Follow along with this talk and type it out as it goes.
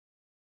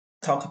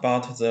talk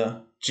about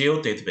the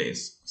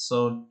geodatabase.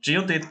 So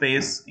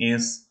geodatabase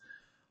is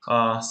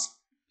a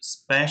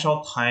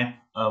special type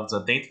of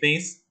the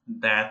database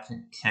that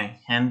can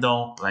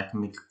handle like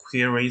make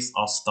queries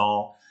or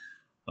store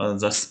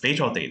the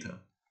spatial data.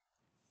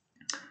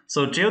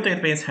 So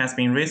geodatabase has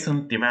been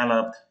recently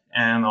developed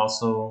and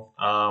also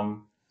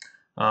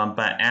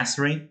by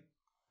Esri.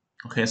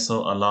 Okay,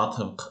 so a lot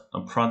of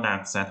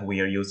products that we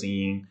are using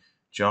in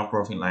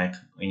geography, like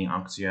in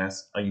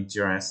ArcGIS, in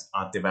GIS,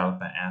 are developed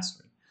by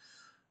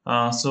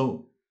Esri.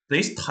 So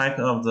this type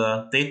of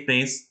the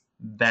database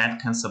that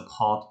can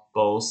support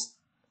both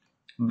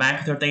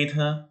vector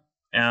data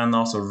and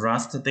also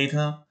raster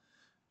data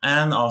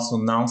and also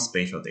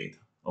non-spatial data.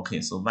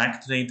 Okay, so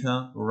vector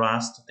data,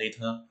 raster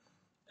data,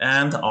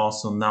 and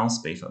also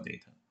non-spatial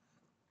data.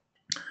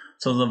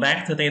 So the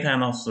vector data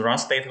and also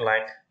raster data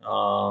like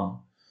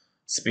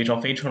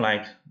spatial feature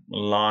like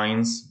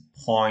lines,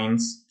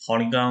 points,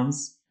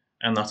 polygons,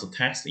 and also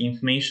text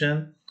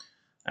information,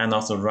 and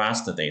also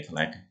raster data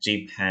like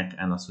JPEG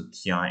and also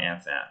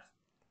TIFF.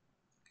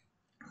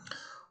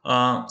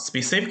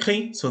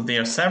 Specifically, so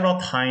there are several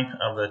types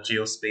of the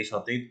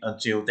geospatial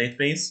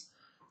geodatabase.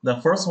 The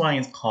first one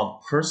is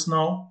called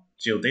personal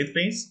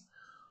geodatabase,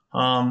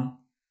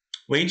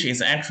 which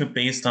is actually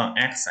based on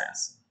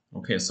access.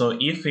 Okay, so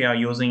if we are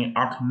using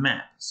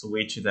ArcMap, so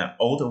which is the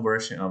older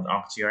version of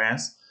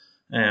ArcGIS,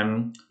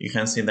 you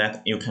can see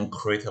that you can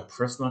create a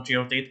personal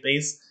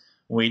geodatabase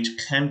which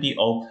can be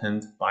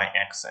opened by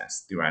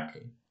access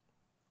directly.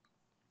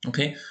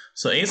 Okay,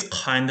 so it's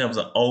kind of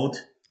the old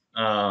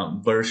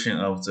version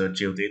of the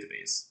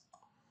geodatabase.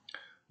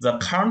 The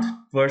current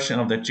version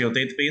of the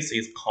geodatabase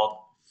is called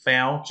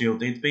file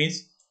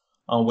geodatabase,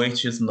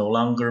 which is no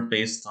longer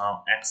based on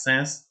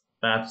access,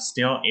 but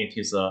still it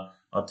is a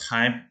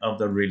type of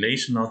the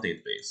relational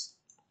database.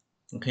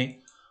 Okay,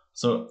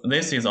 so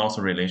this is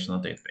also relational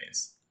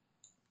database.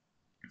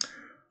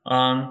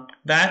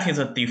 That is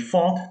a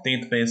default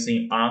database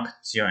in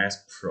ArcGIS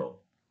Pro.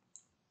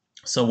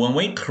 So when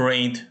we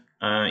create,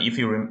 I'm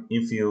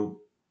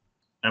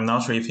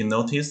not sure if you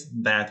noticed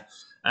that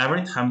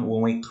every time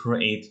when we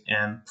create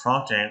a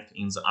project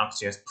in the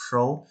ArcGIS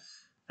Pro,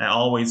 I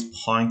always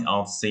point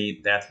out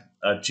see that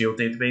a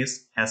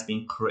geodatabase has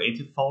been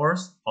created for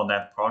us for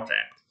that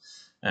project,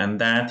 and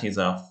that is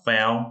a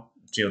file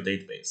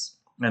geodatabase,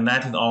 and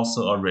that is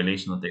also a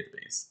relational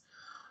database.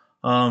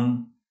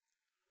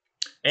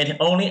 It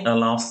only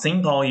allows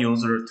single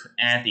user to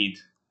edit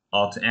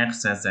or to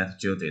access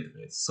that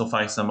geodatabase. So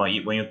for example,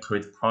 when you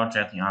create a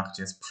project in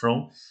ArcGIS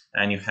Pro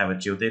and you have a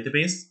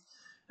geodatabase,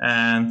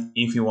 and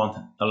if you want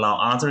to allow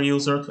other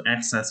users to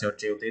access your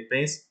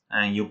geodatabase,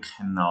 and you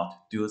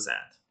cannot do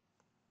that.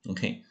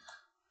 Okay.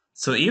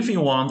 So if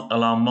you want to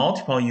allow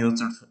multiple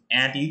users to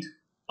edit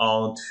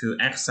or to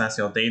access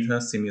your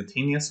data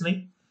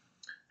simultaneously,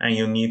 and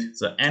you need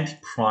the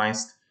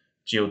enterprise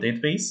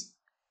geodatabase.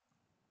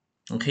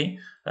 Okay,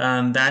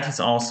 and that is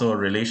also a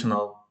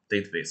relational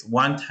database,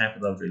 one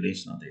type of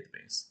relational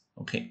database.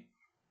 Okay.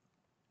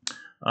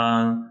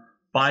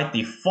 By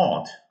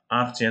default,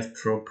 ArcGIS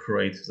Pro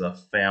creates the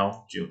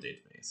file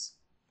geodatabase.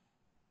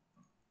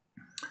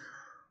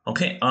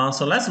 Okay,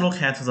 so let's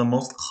look at the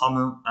most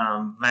common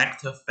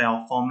vector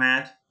file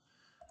format.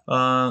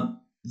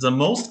 The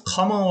most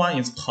common one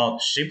is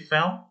called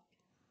shapefile.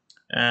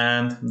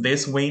 And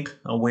this week,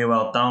 we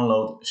will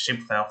download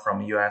shapefile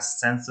from US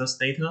Census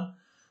data.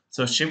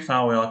 So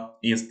shapefile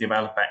is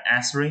developed by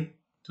Esri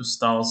to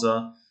store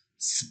the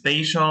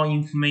spatial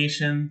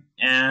information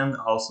and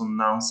also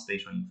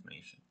non-spatial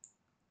information.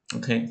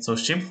 Okay, so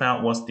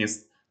shapefile was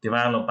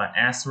developed by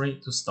Esri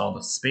to store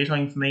the spatial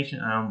information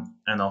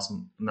and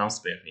also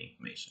non-spatial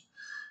information.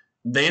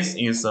 This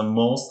is a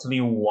mostly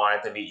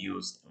widely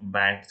used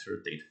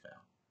vector data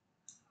file.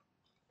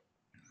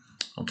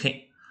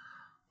 Okay.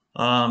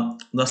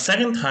 The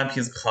second type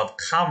is called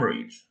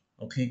coverage.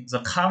 Okay, the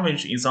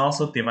coverage is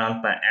also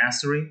developed by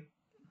Esri,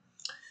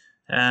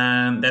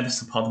 and that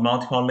supports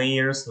multiple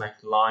layers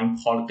like line,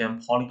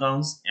 polygon,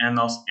 polygons, and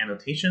also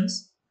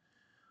annotations.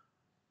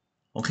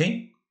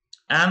 Okay,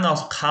 and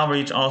also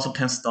coverage also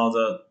can store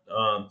the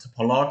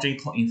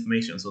topological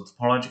information. So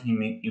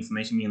topological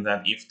information means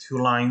that if two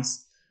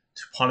lines,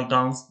 two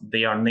polygons,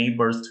 they are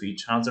neighbors to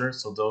each other,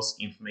 so those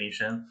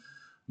information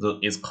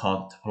is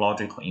called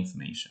topological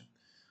information.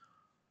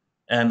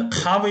 And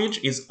coverage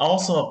is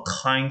also a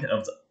kind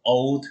of the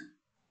old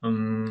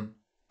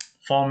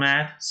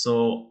format.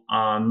 So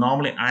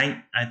normally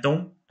I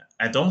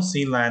don't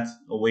see that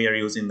we are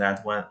using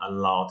that one a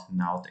lot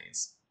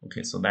nowadays.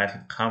 Okay, so that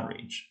is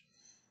coverage.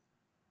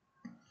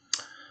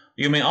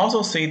 You may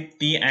also see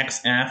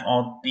DXF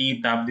or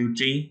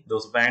DWG,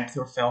 those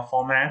vector file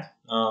format.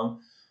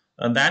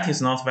 That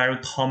is not very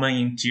common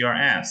in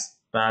GRS,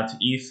 but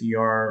if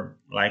you're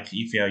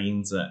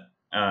in the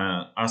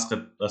ask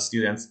the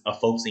students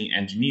focusing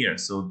engineer,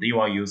 so they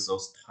will use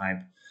those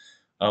type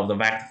of the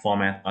vector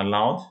format a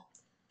lot,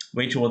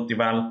 which was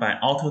developed by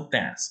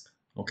Autodesk.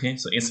 Okay,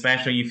 so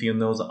especially if you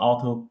know the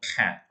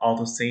AutoCAD,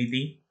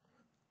 AutoCAD,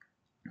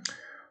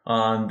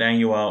 then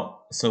you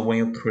will so when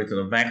you create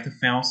the vector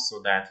files,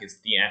 so that is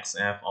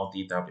dxf or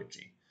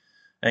dwg.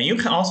 And you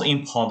can also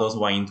import those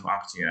one into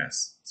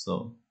ArcGIS.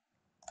 So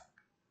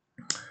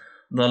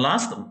the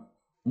last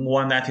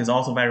one that is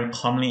also very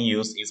commonly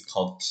used is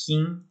called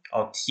TIN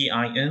or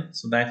TIN.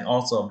 So that is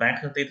also a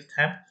vector data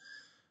type,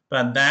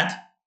 but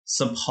that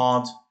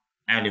support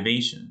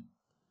elevation.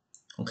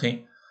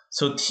 Okay,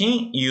 so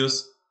TIN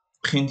use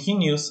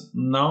continuous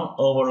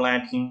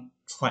non-overlapping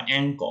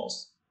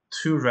triangles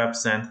to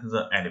represent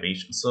the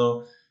elevation.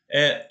 So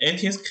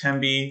can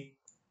be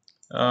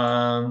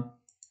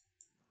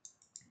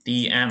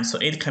DEM, so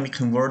it can be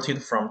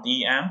converted from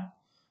DEM,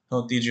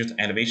 so digital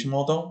elevation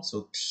model.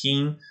 So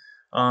TIN,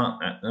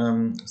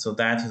 so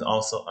that is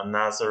also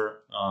another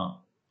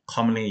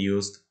commonly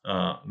used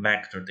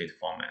vector data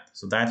format.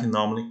 So that is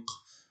normally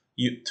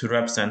used to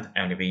represent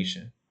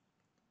elevation.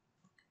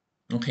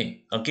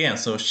 Okay, again,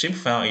 so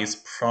shapefile is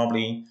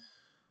probably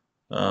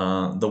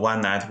the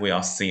one that we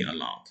are seeing a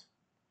lot.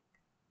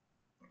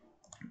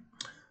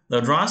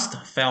 The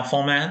Raster file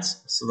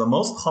formats, so the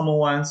most common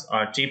ones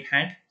are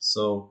JPEG.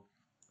 So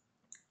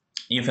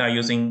if you are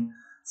using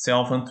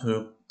cell phone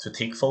to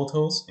take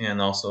photos,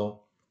 and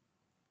also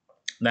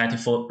that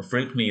is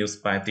frequently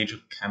used by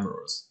digital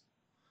cameras.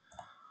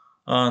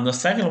 The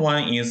second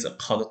one is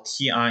called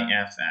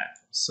TIFF.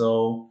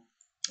 So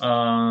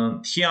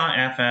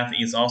TIFF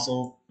is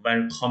also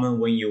very common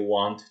when you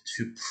want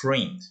to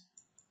print.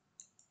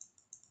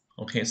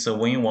 Okay, so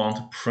when you want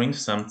to print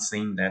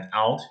something that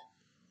out,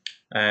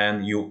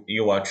 and you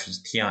will choose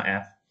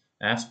TIFF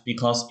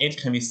because it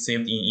can be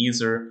saved in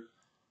either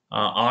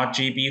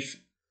RGB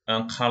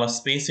color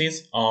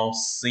spaces or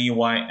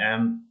CMYK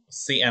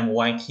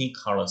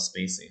color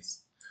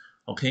spaces.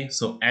 Okay,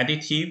 so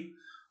additive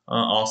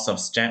or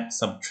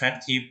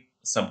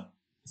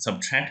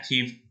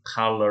subtractive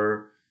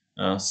color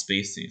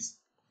spaces.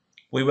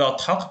 We will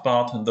talk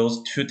about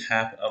those two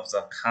types of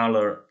the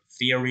color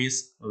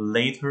theories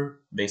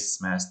later this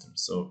semester.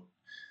 So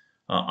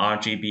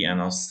RGB and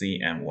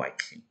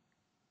CMYK.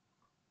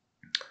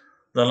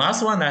 The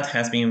last one that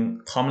has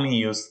been commonly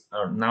used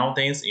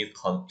nowadays is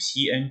called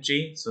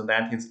PNG. So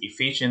that is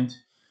efficient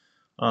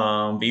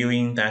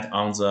viewing that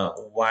on the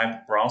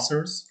web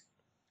browsers,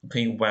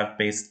 okay,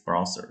 web-based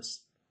browsers.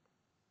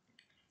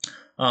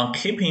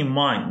 Keep in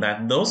mind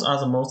that those are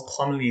the most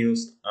commonly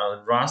used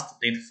Raster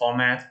data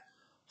format.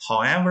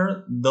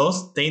 However,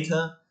 those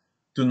data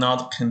do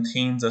not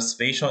contain the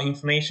spatial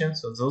information,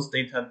 so those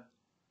data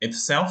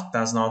itself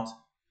does not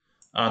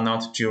are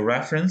not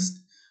georeferenced.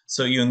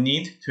 So you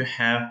need to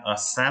have a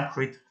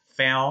separate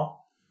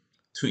file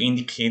to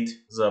indicate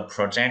the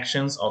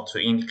projections or to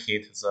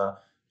indicate the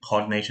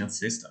coordination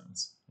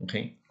systems.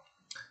 Okay,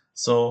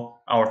 so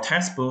our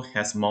textbook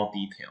has more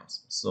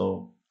details.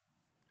 So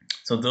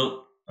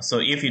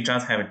if you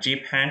just have a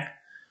JPEG,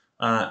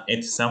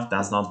 itself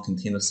does not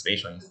contain the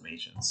spatial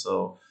information.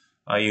 So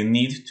you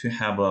need to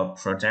have a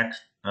project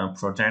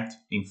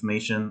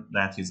information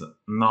that is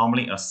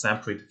normally a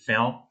separate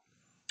file,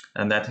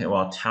 and that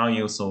will tell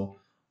you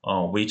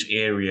which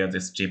area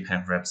this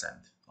JPEG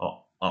represents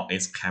or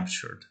is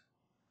captured.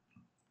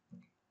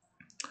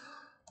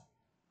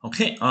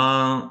 Okay,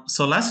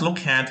 so let's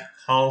look at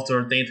how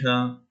the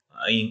data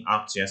in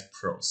ArcGIS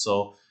Pro.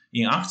 So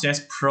in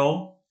ArcGIS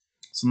Pro,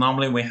 so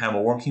normally we have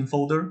a working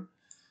folder,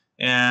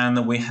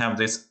 and we have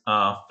this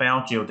file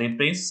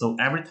geodatabase. So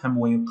every time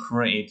when you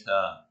create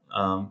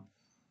a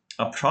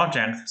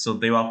project, so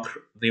they will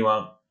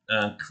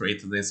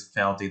create this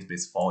file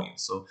database for you.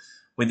 So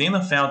within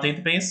the file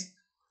database,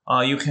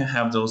 you can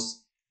have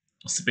those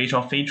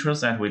spatial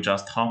features that we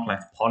just talked,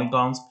 like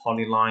polygons,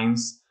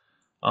 polylines,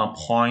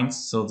 points.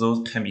 So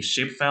those can be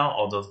shapefile,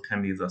 or those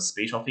can be the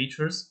spatial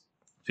features,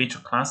 feature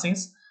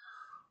classes.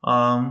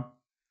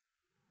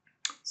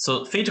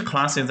 So feature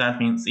classes, that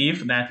means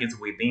if that is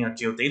within a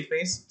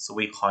geodatabase, so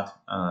we call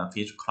it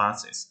feature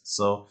classes.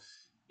 So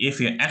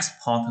if you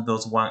export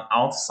those one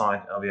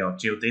outside of your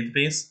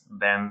geodatabase,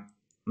 then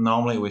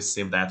normally we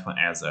save that one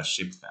as a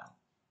shapefile.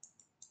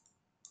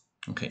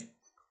 Okay.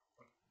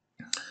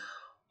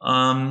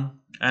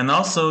 And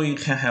also you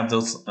can have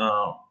those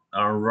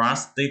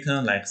Raster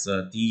data like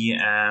the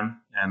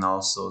DEM and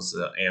also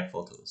the air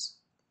photos.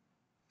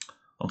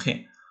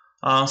 Okay.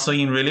 So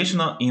in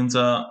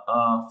the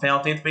file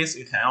database,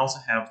 you can also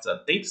have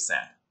the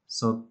dataset.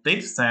 So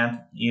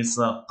dataset is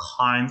a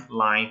kind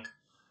like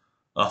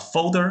a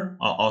folder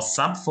or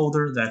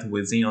subfolder that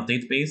within your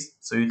database.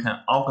 So you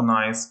can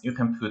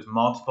put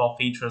multiple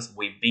features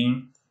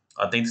within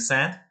a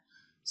dataset.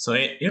 So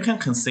you can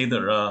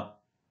consider a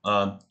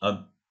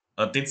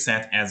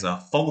dataset as a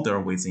folder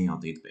within your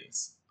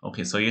database.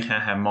 Okay, so you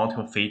can have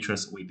multiple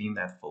features within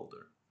that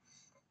folder.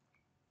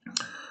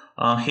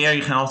 Here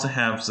you can also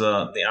have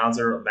the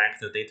other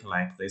vector data,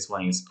 like this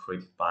one is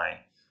created by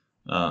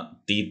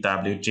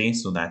DWG,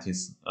 so that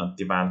is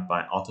developed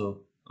by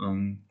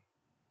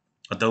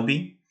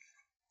Adobe.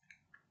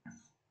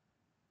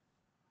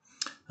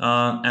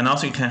 And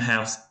also you can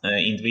have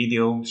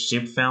individual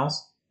shape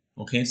files.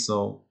 Okay,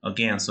 so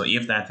again, so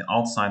if that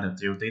outside the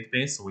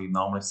geodatabase, we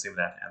normally save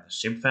that as a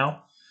shapefile.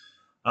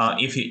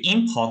 if you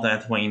import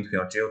that one into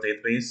your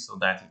geodatabase, so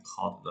that is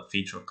called the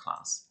feature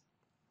class.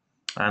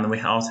 And we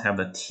also have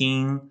the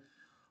team.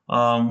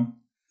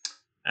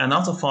 And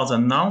also for the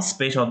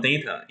non-spatial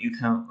data, you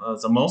can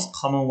the most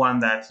common one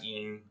that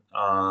in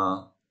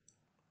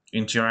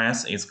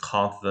GIS is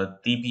called the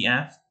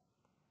DBF.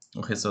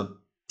 Okay, so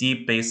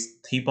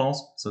deep-based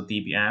tables, so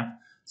DBF,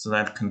 so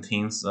that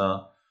contains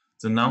the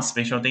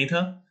non-spatial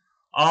data.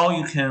 Or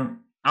you can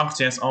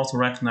ArcGIS also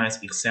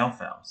recognize Excel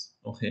files.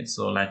 Okay,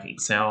 so like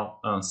Excel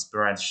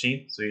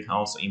spreadsheet, so you can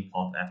also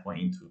import that one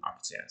into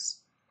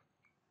ArcGIS.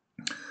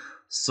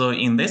 So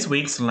in this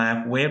week's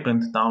lab, we're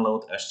going to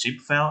download a zip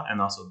file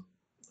and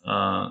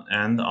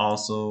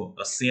also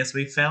a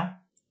CSV file.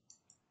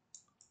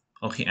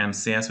 Okay, and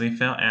CSV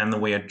file,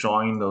 and we are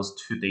drawing those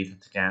two data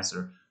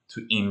together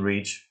to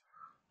enrich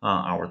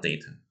our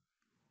data.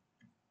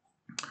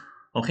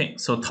 Okay,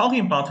 so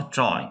talking about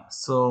drawing,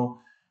 so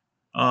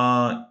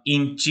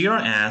in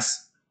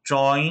GIS,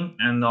 drawing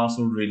and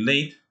also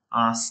relate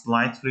are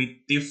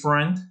slightly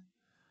different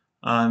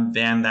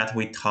than that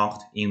we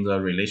talked in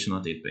the relational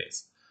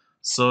database.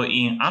 So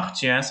in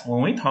ArcGIS,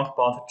 when we talk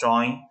about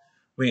drawing,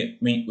 we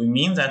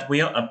mean that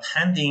we are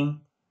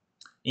appending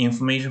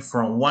information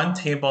from one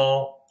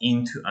table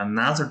into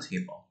another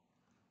table.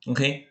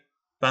 Okay,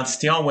 but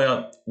still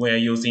we're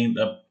using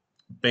the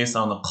based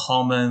on the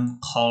common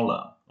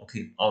column,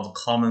 okay, or the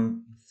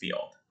common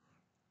field.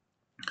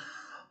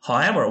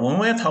 However, when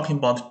we're talking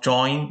about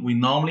drawing, we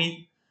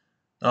normally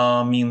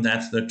mean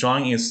that the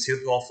drawing is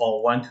suitable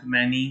for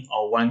one-to-many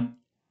or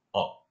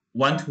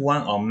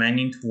one-to-one or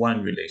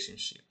many-to-one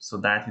relationship. So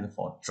that is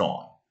for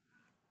drawing.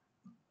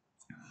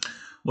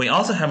 We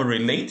also have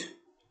relate.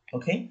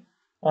 Okay,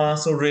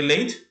 so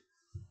relate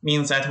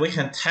means that we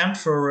can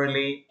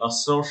temporarily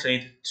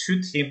associate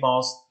two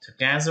tables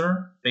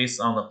together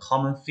based on the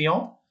common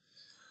field.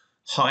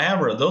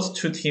 However, those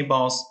two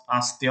tables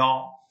are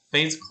still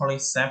physically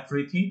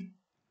separated.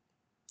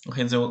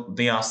 Okay, so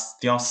they are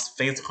still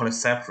physically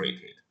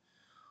separated.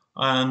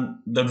 And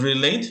the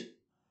relate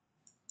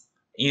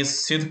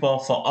is suitable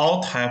for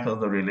all types of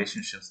the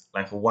relationships,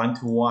 like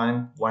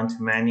one-to-one,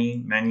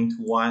 one-to-many,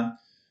 many-to-one.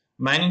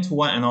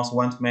 Many-to-one and also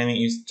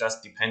one-to-many is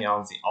just depending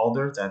on the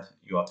order that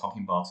you are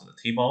talking about the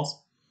tables.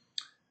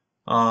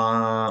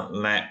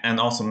 And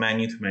also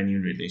many-to-many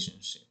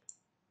relationship.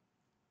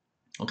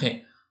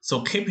 Okay,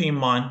 so keep in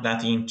mind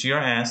that in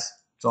GIS,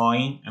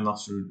 drawing and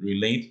also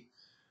relate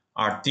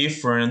are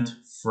different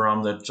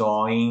from the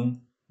drawing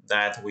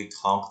that we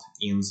talked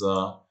in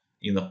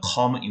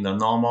the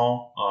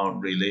normal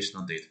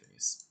relational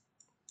database.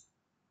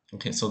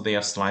 Okay, so they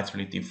are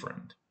slightly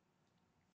different.